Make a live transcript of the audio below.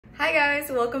Hi guys,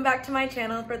 welcome back to my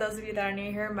channel. For those of you that are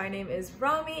new here, my name is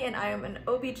Romi and I am an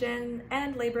OB-GYN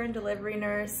and labor and delivery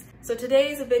nurse. So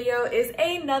today's video is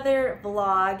another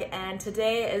vlog, and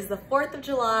today is the 4th of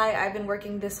July. I've been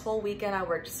working this whole weekend. I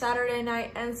worked Saturday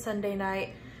night and Sunday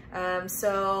night.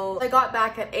 So I got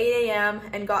back at 8 a.m.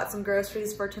 and got some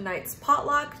groceries for tonight's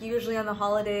potluck. Usually on the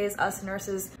holidays, us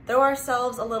nurses throw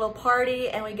ourselves a little party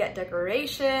and we get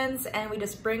decorations and we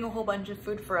just bring a whole bunch of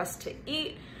food for us to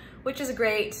eat, which is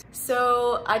great.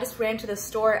 So I just ran to the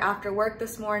store after work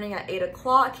this morning at 8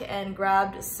 o'clock and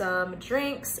grabbed some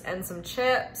drinks and some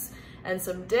chips and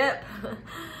some dip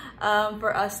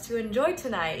for us to enjoy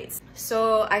tonight.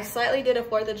 So I slightly did a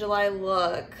 4th of July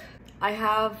look. I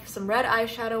have some red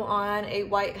eyeshadow on, a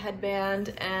white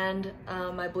headband, and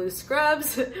my blue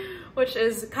scrubs, which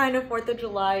is kind of 4th of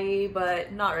July,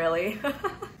 but not really.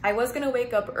 I was gonna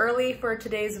wake up early for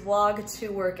today's vlog to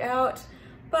work out,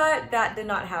 but that did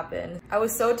not happen. I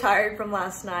was so tired from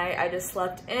last night. I just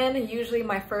slept in. Usually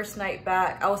my first night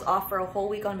back, I was off for a whole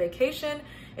week on vacation.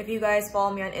 If you guys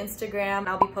follow me on Instagram,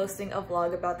 I'll be posting a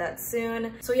vlog about that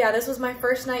soon. So yeah, this was my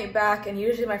first night back, and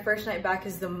usually my first night back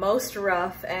is the most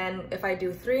rough, and if I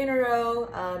do 3 in a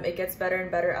row, it gets better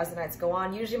and better as the nights go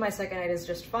on. Usually my second night is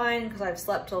just fine because I've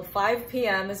slept till 5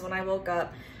 p.m. is when I woke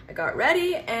up. I got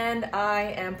ready and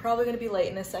I am probably gonna be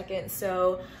late in a second,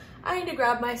 so I need to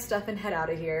grab my stuff and head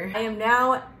out of here. I am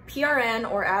now PRN,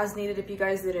 or as needed if you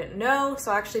guys didn't know.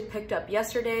 So I actually picked up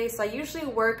yesterday. So I usually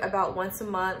work about once a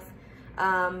month,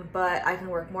 but I can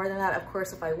work more than that, of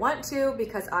course, if I want to,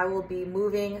 because I will be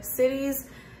moving cities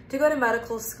to go to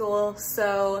medical school.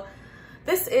 So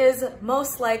this is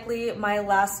most likely my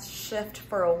last shift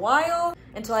for a while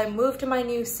until I move to my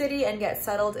new city and get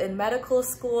settled in medical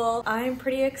school. I'm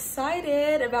pretty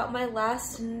excited about my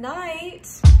last night.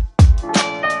 For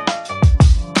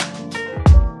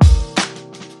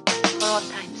old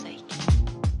time's sake.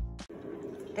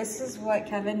 This is what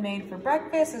Kevin made for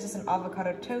breakfast. This is an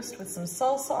avocado toast with some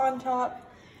salsa on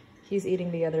top. He's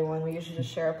eating the other one. We usually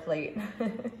just share a plate.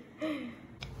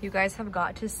 You guys have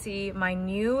got to see my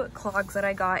new clogs that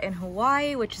I got in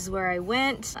Hawaii, which is where I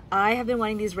went. I have been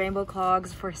wanting these rainbow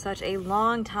clogs for such a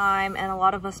long time, and a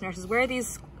lot of us nurses wear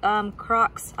these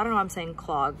Crocs. I don't know why I'm saying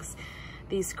clogs.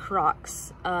 These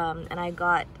Crocs, and I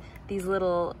got these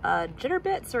little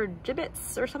jitterbits or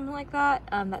gibbets or something like that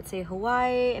that say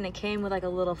Hawaii, and it came with like a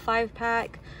little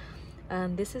 5-pack.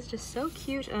 This is just so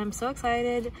cute and I'm so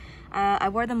excited. I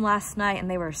wore them last night and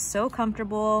they were so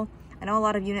comfortable. I know a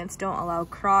lot of units don't allow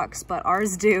Crocs, but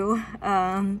ours do.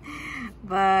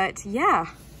 But yeah,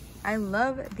 I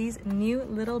love these new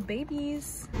little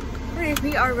babies. All right,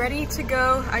 we are ready to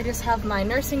go. I just have my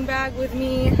nursing bag with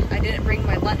me. I didn't bring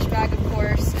my lunch bag, of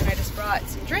course, and I just brought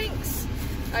some drinks.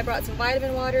 I brought some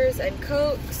vitamin waters and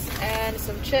Cokes and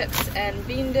some chips and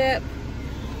bean dip.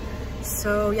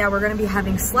 So yeah, we're gonna be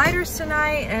having sliders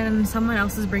tonight, and someone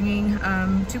else is bringing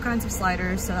 2 kinds of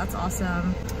sliders, so that's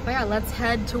awesome. But yeah, let's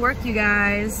head to work, you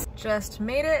guys. Just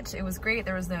made it. It was great.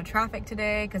 There was no traffic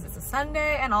today because it's a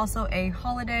Sunday and also a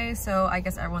holiday, so I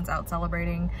guess everyone's out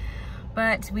celebrating.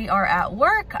 But we are at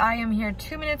work. I am here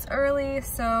 2 minutes early,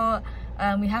 so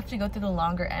we have to go through the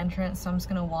longer entrance, so I'm just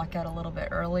gonna walk out a little bit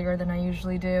earlier than I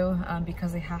usually do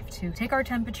because they have to take our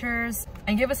temperatures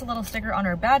and give us a little sticker on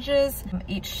our badges.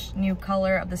 Each new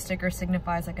color of the sticker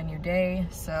signifies like a new day.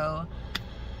 So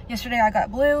yesterday I got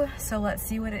blue, so let's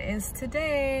see what it is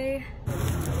today.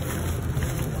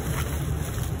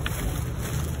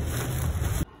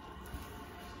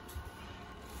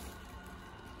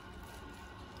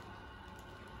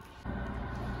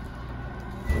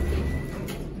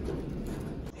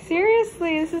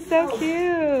 Seriously, this is so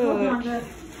cute.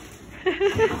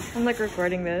 I'm like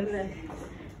recording this.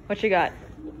 What you got?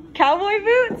 Cowboy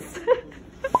boots?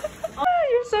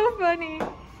 You're so funny.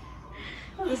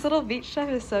 This little beach stuff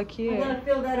is so cute. I'm gonna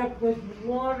fill that up with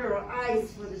water or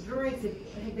ice for the drinks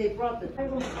if they brought the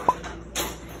table.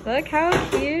 Look how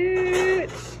cute.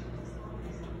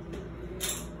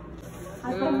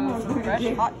 Ooh, some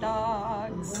fresh hot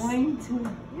dogs. Going to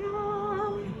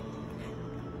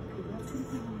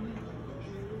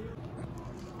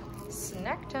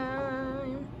Snack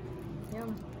time.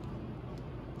 Yum.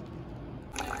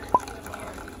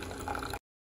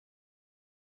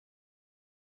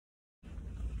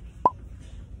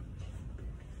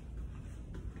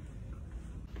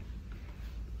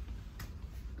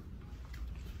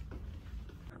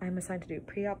 I'm assigned to do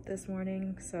pre-op this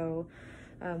morning, so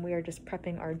we are just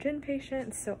prepping our gyn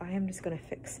patient. So I am just gonna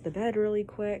fix the bed really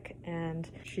quick, and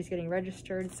she's getting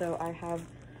registered, so I have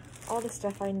all the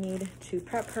stuff I need to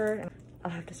prep her.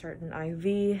 I'll have to start an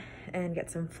IV and get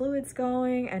some fluids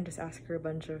going and just ask her a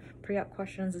bunch of pre-op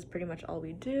questions is pretty much all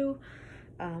we do.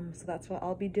 So that's what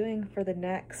I'll be doing for the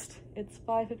next, it's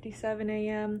 5:57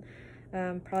 a.m.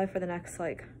 Probably for the next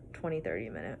like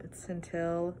 20-30 minutes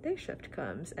until day shift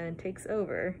comes and takes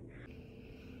over.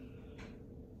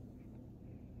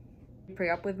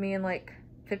 Pre-op with me in like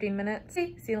 15 minutes.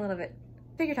 See you in a little bit.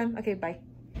 Take your time. Okay, bye.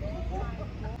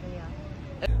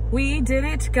 We did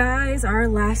it, guys. Our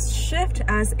last shift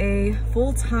as a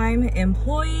full-time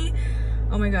employee.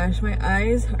 Oh my gosh, my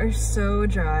eyes are so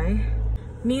dry.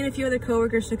 Me and a few other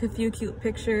coworkers took a few cute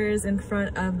pictures in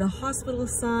front of the hospital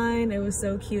sign. It was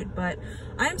so cute, but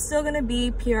I'm still gonna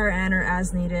be PRN or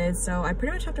as needed. So I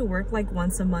pretty much have to work like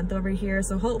once a month over here.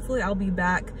 So hopefully I'll be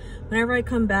back whenever I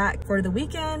come back for the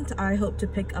weekend. I hope to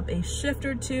pick up a shift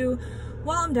or two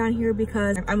while I'm down here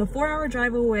because I'm a 4-hour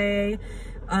drive away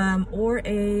or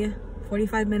a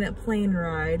 45-minute plane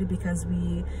ride because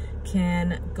we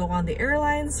can go on the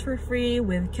airlines for free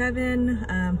with Kevin,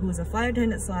 who is a flight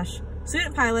attendant slash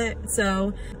student pilot.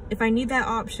 So if I need that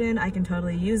option, I can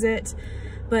totally use it.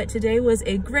 But today was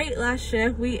a great last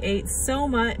shift. We ate so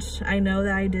much. I know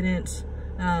that I didn't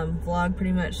vlog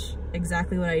pretty much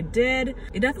exactly what I did.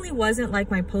 It definitely wasn't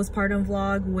like my postpartum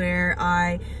vlog where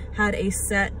I had a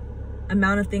set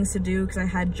amount of things to do because I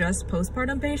had just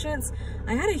postpartum patients.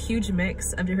 I had a huge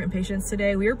mix of different patients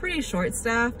today. We were pretty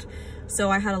short-staffed,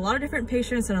 so I had a lot of different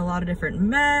patients and a lot of different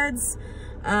meds.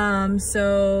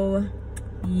 So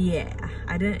yeah,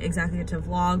 I didn't exactly get to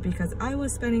vlog because I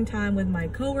was spending time with my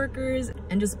coworkers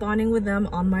and just bonding with them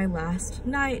on my last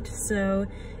night. So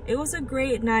it was a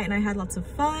great night and I had lots of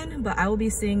fun, but I will be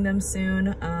seeing them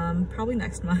soon, probably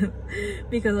next month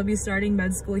because I'll be starting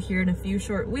med school here in a few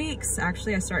short weeks.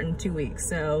 Actually, I start in 2 weeks.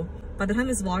 So by the time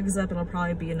this vlog is up, it'll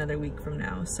probably be another week from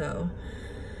now. So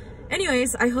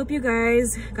anyways, I hope you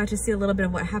guys got to see a little bit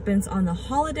of what happens on the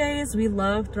holidays. We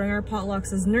love throwing our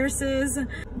potlucks as nurses.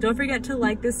 Don't forget to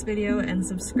like this video and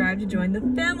subscribe to join the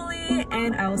family,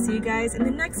 and I will see you guys in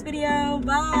the next video.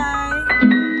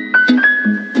 Bye!